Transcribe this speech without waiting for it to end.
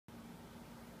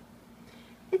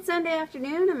It's Sunday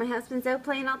afternoon and my husband's out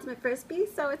playing Ultimate Frisbee,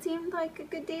 so it seemed like a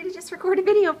good day to just record a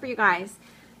video for you guys.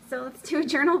 So let's do a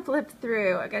journal flip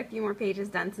through. I got a few more pages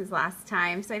done since last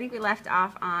time. So I think we left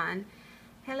off on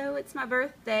hello, it's my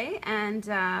birthday, and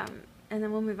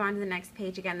then we'll move on to the next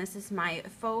page. Again, this is my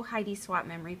Faux Heidi Swapp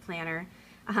memory planner.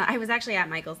 I was actually at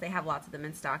Michael's. They have lots of them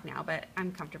in stock now, but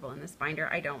I'm comfortable in this binder.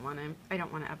 I don't want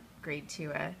to upgrade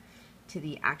to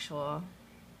the actual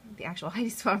Heidi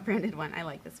Swapp branded one. I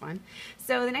like this one.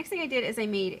 So the next thing I did is I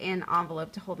made an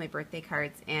envelope to hold my birthday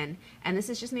cards in, and this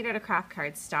is just made out of craft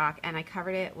card stock, and I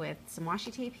covered it with some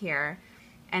washi tape here.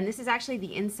 And this is actually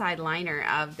the inside liner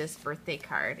of this birthday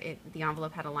card. The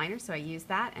envelope had a liner, so I used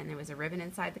that, and there was a ribbon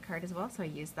inside the card as well, so I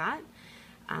used that.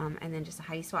 And then just a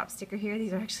Heidi Swapp sticker here.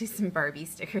 These are actually some Barbie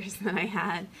stickers that I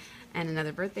had, and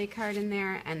another birthday card in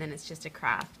there, and then it's just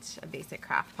a basic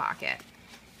craft pocket.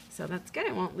 So that's good.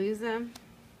 I won't lose them.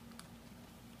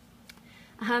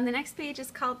 The next page is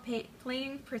called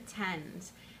Playing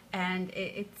Pretend, and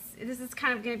this is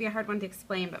kind of going to be a hard one to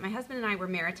explain, but my husband and I were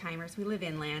Maritimers. We live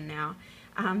inland now,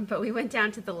 but we went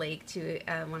down to the lake to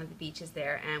one of the beaches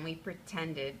there, and we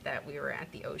pretended that we were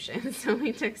at the ocean. So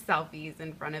we took selfies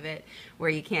in front of it where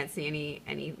you can't see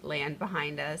any land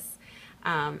behind us.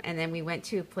 And then we went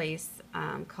to a place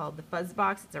called the Fuzz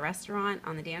Box. It's a restaurant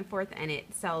on the Danforth, and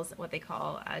it sells what they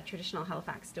call traditional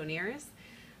Halifax donaires.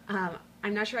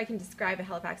 I'm not sure I can describe a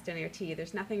Halifax donaire to you.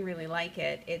 There's nothing really like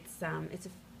it. It's a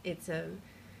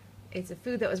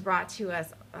food that was brought to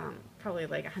us probably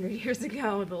like 100 years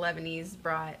ago. The Lebanese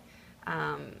brought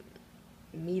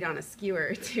meat on a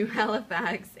skewer to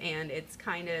Halifax, and it's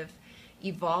kind of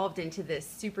evolved into this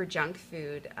super junk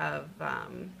food of I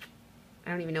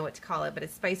don't even know what to call it, but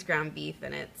it's spiced ground beef,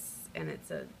 and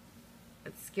it's a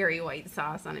scary white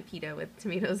sauce on a pita with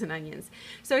tomatoes and onions.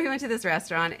 So we went to this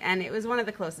restaurant, and it was one of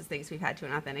the closest things we've had to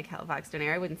an authentic Halifax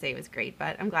donaire. I wouldn't say it was great,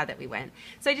 but I'm glad that we went.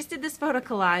 So I just did this photo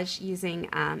collage using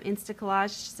Instacollage,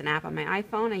 just an app on my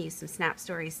iPhone. I used some Snap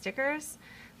Stories stickers,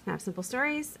 Snap Simple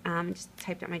Stories, just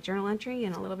typed out my journal entry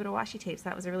and a little bit of washi tape. So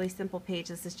that was a really simple page.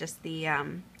 This is just the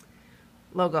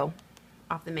logo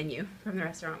off the menu from the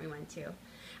restaurant we went to.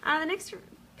 The next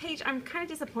page I'm kind of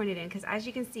disappointed in because, as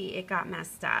you can see, it got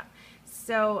messed up.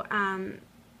 So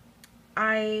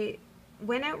I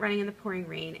went out running in the pouring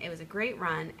rain. It was a great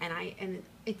run, and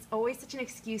it's always such an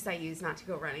excuse I use not to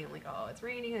go running. I'm like, oh, it's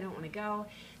raining, I don't want to go.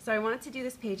 So I wanted to do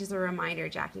this page as a reminder,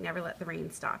 Jackie, never let the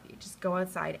rain stop you. Just go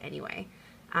outside anyway.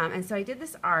 And so I did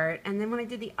this art, and then when I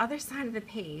did the other side of the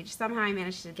page, somehow I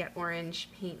managed to get orange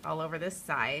paint all over this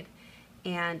side.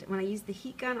 And when I used the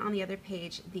heat gun on the other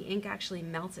page, the ink actually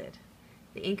melted.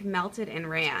 The ink melted and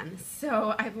ran.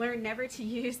 So I've learned never to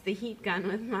use the heat gun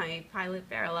with my Pilot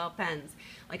Parallel pens.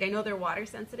 Like, I know they're water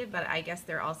sensitive, but I guess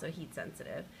they're also heat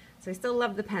sensitive. So I still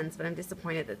love the pens, but I'm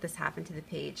disappointed that this happened to the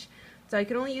page. So I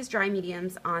could only use dry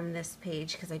mediums on this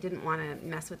page because I didn't want to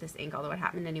mess with this ink, although it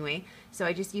happened anyway. So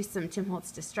I just used some Tim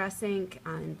Holtz Distress ink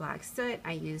in black soot.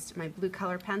 I used my blue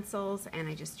color pencils, and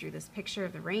I just drew this picture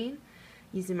of the rain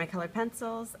using my colored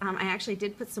pencils. I actually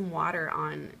did put some water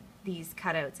on these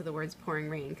cutouts of the words pouring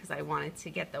rain because I wanted to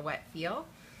get the wet feel.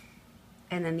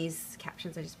 And then these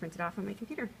captions I just printed off on my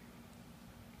computer.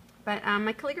 But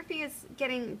my calligraphy is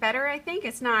getting better, I think.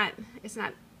 It's not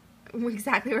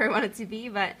exactly where I want it to be,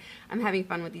 but I'm having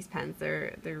fun with these pens.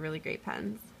 They're really great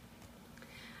pens.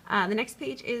 The next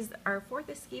page is our fourth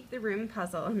Escape the Room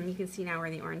puzzle, and you can see now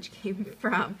where the orange came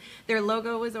from. Their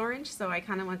logo was orange, so I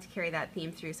kind of want to carry that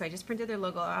theme through. So I just printed their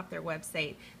logo off their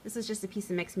website. This is just a piece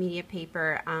of mixed media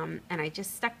paper, and I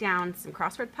just stuck down some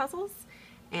crossword puzzles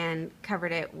and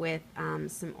covered it with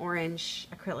some orange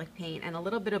acrylic paint and a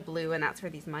little bit of blue, and that's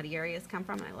where these muddy areas come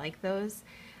from. I like those.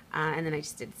 And then I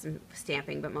just did some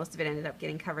stamping, but most of it ended up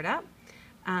getting covered up.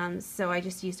 So I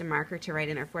just used a marker to write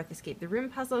in our fourth Escape the Room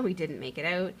puzzle. We didn't make it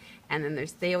out. And then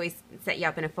they always set you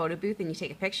up in a photo booth and you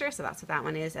take a picture, so that's what that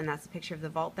one is. And that's a picture of the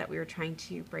vault that we were trying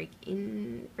to break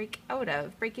out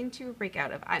of.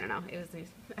 I don't know. It was,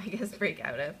 I guess, break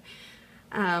out of.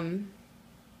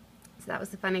 So that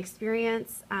was a fun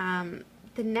experience.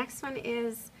 The next one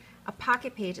is a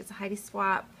pocket page. It's a Heidi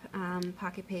Swapp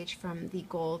pocket page from the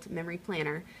Gold Memory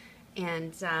Planner.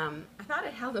 And I thought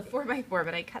it held a 4x4,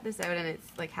 but I cut this out and it's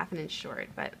like ½ inch short,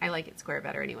 but I like it square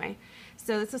better anyway.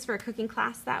 So this was for a cooking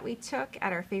class that we took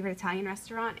at our favorite Italian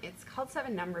restaurant. It's called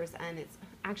 7 Numbers, and it's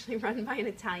actually run by an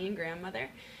Italian grandmother.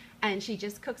 And she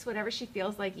just cooks whatever she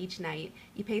feels like each night.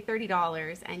 You pay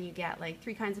 $30 and you get like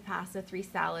 3 kinds of pasta, 3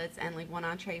 salads, and like 1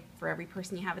 entree for every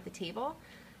person you have at the table.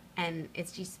 and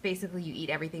it's just basically you eat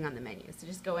everything on the menu. So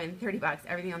just go in, 30 bucks,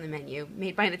 everything on the menu,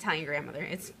 made by an Italian grandmother.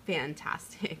 It's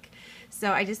fantastic.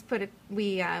 So I just put it,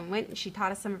 we went and she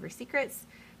taught us some of her secrets.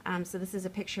 So this is a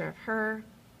picture of her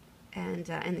and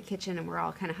in the kitchen, and we're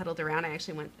all kind of huddled around. I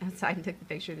actually went outside and took the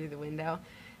picture through the window.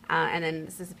 And then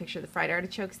this is a picture of the fried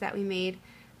artichokes that we made.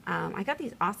 I got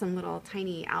these awesome little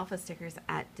tiny alpha stickers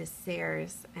at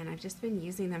Desserts, and I've just been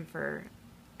using them for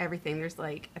everything. There's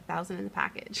like 1,000 in the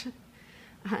package.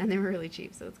 And they were really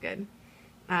cheap, so it's good.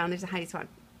 There's a Heidi Swapp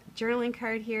journaling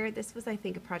card here. This was, I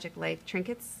think, a Project Life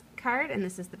trinkets card, and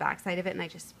this is the back side of it, and I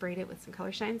just sprayed it with some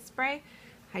color shine spray.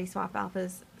 Heidi Swapp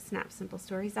Alphas, Snap Simple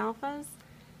Stories Alphas.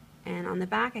 And on the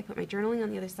back, I put my journaling on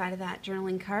the other side of that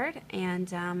journaling card,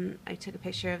 and I took a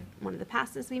picture of one of the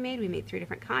pastas we made. We made 3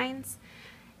 different kinds.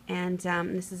 And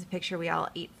this is a picture we all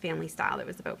ate family style. There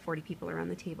was about 40 people around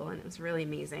the table, and it was really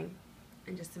amazing.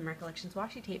 And just some Recollections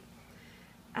washi tape.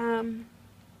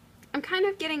 I'm kind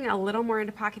of getting a little more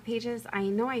into pocket pages. I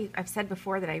know I've said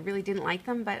before that I really didn't like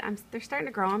them, but they're starting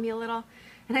to grow on me a little.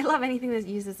 And I love anything that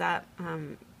uses up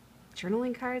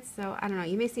journaling cards, so I don't know.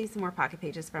 You may see some more pocket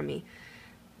pages from me.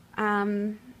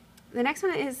 The next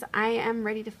one is I Am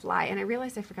Ready to Fly, and I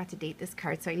realized I forgot to date this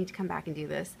card, so I need to come back and do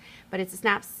this. But it's a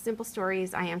Snap Simple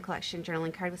Stories I Am collection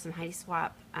journaling card with some Heidi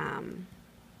Swapp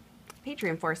page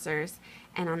reinforcers.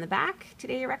 And on the back,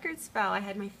 today your records fell. I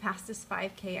had my fastest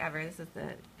 5K ever. This is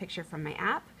the picture from my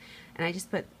app, and I just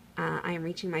put I am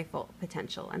reaching my full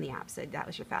potential, and the app said that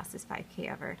was your fastest 5K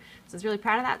ever. So I was really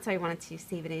proud of that, so I wanted to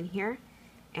save it in here,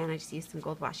 and I just used some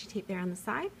gold washi tape there on the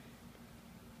side.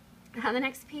 The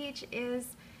next page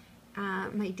is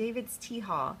my David's Tea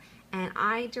Haul, and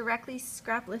I directly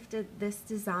scrap lifted this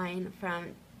design from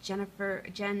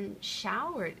Jen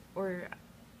Shao or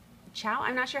Chow.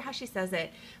 I'm not sure how she says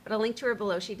it, but I'll link to her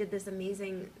below. She did this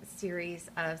amazing series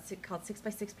called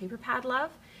 6x6 Paper Pad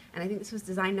Love, and I think this was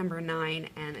design number 9,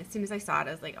 and as soon as I saw it,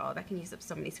 I was like, oh, that can use up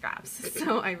so many scraps.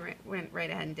 So I went right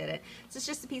ahead and did it. So it's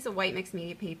just a piece of white mixed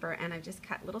media paper, and I've just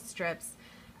cut little strips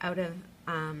out of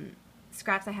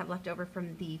scraps I have left over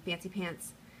from the Fancy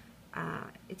Pants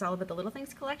It's All About the Little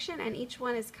Things collection, and each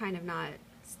one is kind of not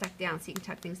stuck down, so you can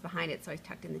tuck things behind it. So I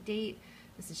tucked in the date.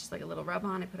 This is just like a little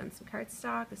rub-on. I put on some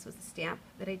cardstock. This was the stamp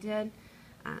that I did,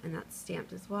 and that's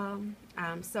stamped as well.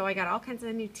 So I got all kinds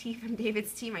of new tea from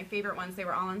David's Tea, my favorite ones. They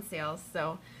were all on sale,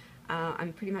 so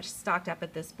I'm pretty much stocked up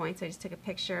at this point. So I just took a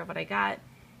picture of what I got.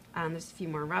 There's a few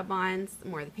more rub-ons,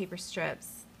 more of the paper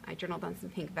strips. I journaled on some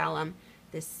pink vellum.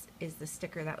 This is the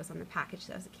sticker that was on the package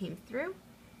as it came through.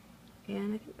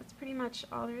 And I think that's pretty much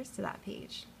all there is to that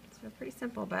page. So pretty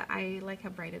simple, but I like how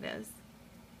bright it is.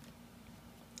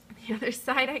 The other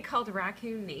side I called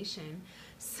Raccoon Nation.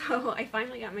 So I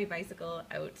finally got my bicycle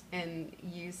out and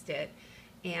used it,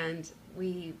 and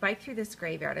we biked through this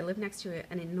graveyard. I live next to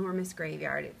an enormous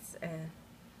graveyard. It's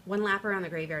one lap around the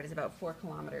graveyard is about 4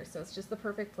 kilometers, so it's just the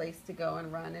perfect place to go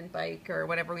and run and bike or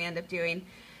whatever we end up doing.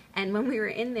 And when we were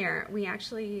in there, we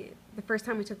actually, the first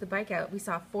time we took the bike out, we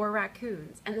saw 4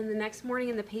 raccoons. And then the next morning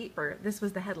in the paper, this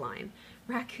was the headline,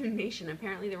 Raccoon Nation.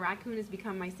 Apparently the raccoon has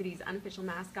become my city's unofficial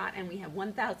mascot, and we have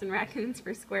 1,000 raccoons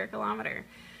per square kilometer.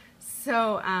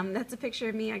 So that's a picture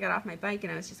of me. I got off my bike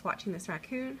and I was just watching this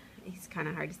raccoon. He's kind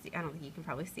of hard to see. I don't think you can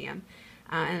probably see him.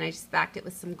 And I just backed it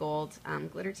with some gold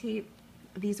glitter tape.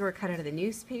 These were cut out of the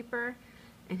newspaper.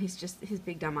 And his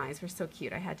big dumb eyes were so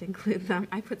cute. I had to include them.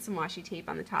 I put some washi tape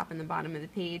on the top and the bottom of the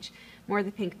page, more of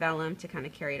the pink vellum to kind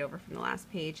of carry it over from the last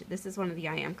page. This is one of the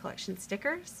I Am collection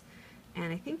stickers,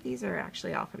 and I think these are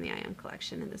actually all from the I Am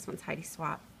collection. And this one's Heidi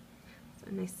Swapp.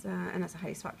 So nice, and that's a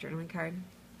Heidi Swapp journaling card.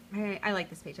 I like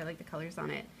this page. I like the colors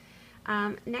on it.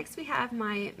 Next we have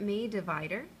my May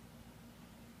divider.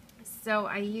 So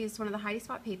I used one of the Heidi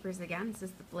Swapp papers again. This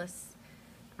is the Bliss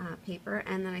paper,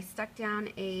 and then I stuck down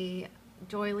a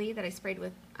doily that I sprayed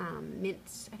with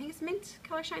mint, I think it's mint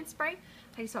color shine spray,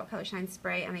 Heidi Swapp color shine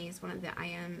spray, and I used one of the I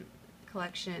Am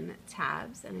collection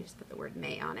tabs, and I just put the word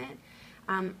May on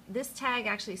it. This tag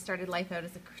actually started life out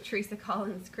as a Teresa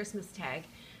Collins Christmas tag,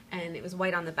 and it was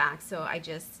white on the back, so I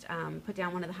just put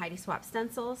down one of the Heidi Swapp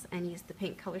stencils and used the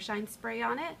pink color shine spray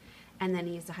on it, and then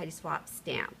used a Heidi Swapp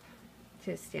stamp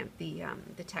to stamp the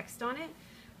text on it.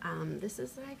 This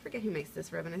is, I forget who makes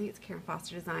this ribbon. I think it's Karen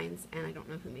Foster Designs, and I don't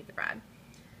know who made the brad.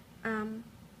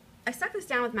 I stuck this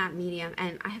down with matte medium,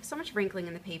 and I have so much wrinkling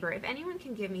in the paper. If anyone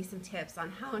can give me some tips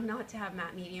on how not to have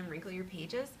matte medium wrinkle your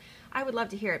pages, I would love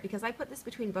to hear it, because I put this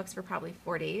between books for probably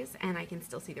 4 days, and I can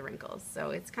still see the wrinkles. So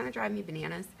it's kind of driving me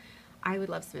bananas. I would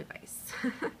love some advice.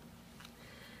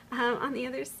 On the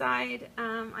other side,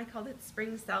 I called it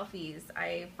Spring Selfies.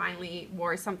 I finally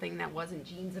wore something that wasn't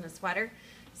jeans and a sweater,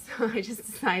 So I just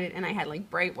decided, and I had like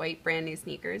bright white brand new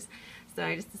sneakers. So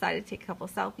I just decided to take a couple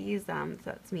selfies. So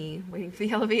that's me waiting for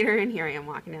the elevator, and here I am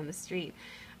walking down the street.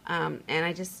 And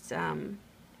I just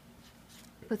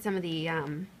put some of the,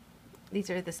 these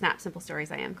are the Snap Simple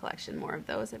Stories I Am collection, more of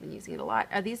those. I've been using it a lot.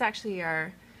 These actually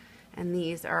are, and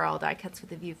these are all die cuts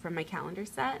with a view from my calendar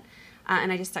set.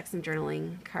 And I just stuck some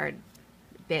journaling card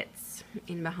bits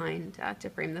in behind to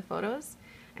frame the photos.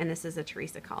 And this is a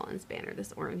Teresa Collins banner,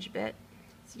 this orange bit.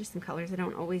 So just some colors I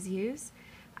don't always use.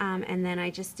 And then I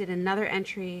just did another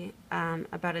entry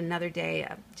about another day,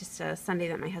 just a Sunday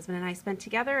that my husband and I spent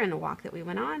together and a walk that we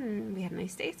went on, and we had a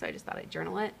nice day, so I just thought I'd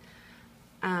journal it.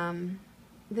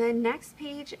 The next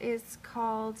page is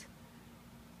called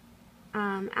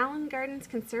Allen Gardens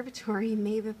Conservatory,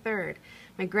 May the 3rd.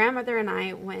 My grandmother and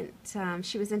I went,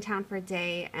 she was in town for a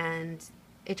day, and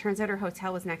it turns out her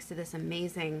hotel was next to this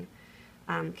amazing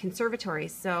conservatory.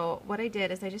 So what I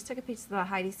did is I just took a piece of the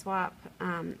Heidi Swapp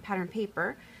pattern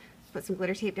paper, put some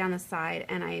glitter tape down the side,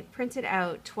 and I printed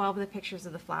out 12 of the pictures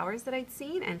of the flowers that I'd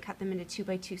seen and cut them into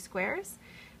 2x2 squares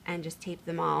and just taped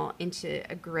them all into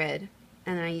a grid.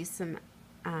 And then I used some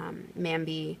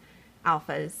Mambi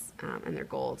alphas, and they're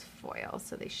gold foil,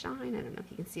 so they shine. I don't know if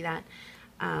you can see that,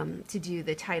 to do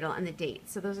the title and the date.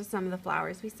 So those are some of the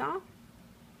flowers we saw.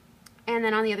 And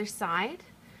then on the other side,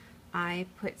 I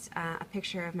put a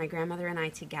picture of my grandmother and I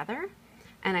together,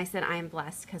 and I said I am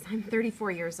blessed because I'm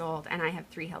 34 years old and I have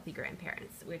 3 healthy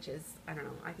grandparents, which is, I don't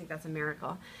know, I think that's a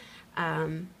miracle.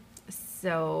 I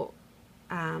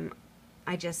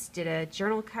just did a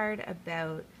journal card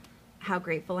about how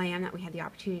grateful I am that we had the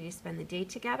opportunity to spend the day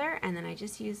together, and then I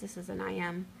just used this as an I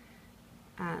Am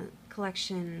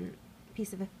collection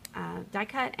piece of die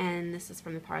cut, and this is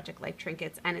from the Project Life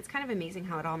Trinkets, and it's kind of amazing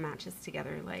how it all matches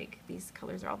together. Like, these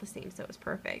colors are all the same, so it was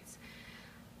perfect.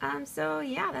 So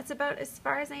yeah, that's about as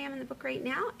far as I am in the book right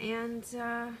now, and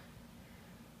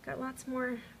got lots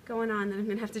more going on that I'm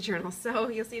gonna have to journal, so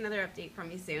you'll see another update from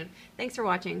me soon. Thanks for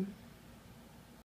watching.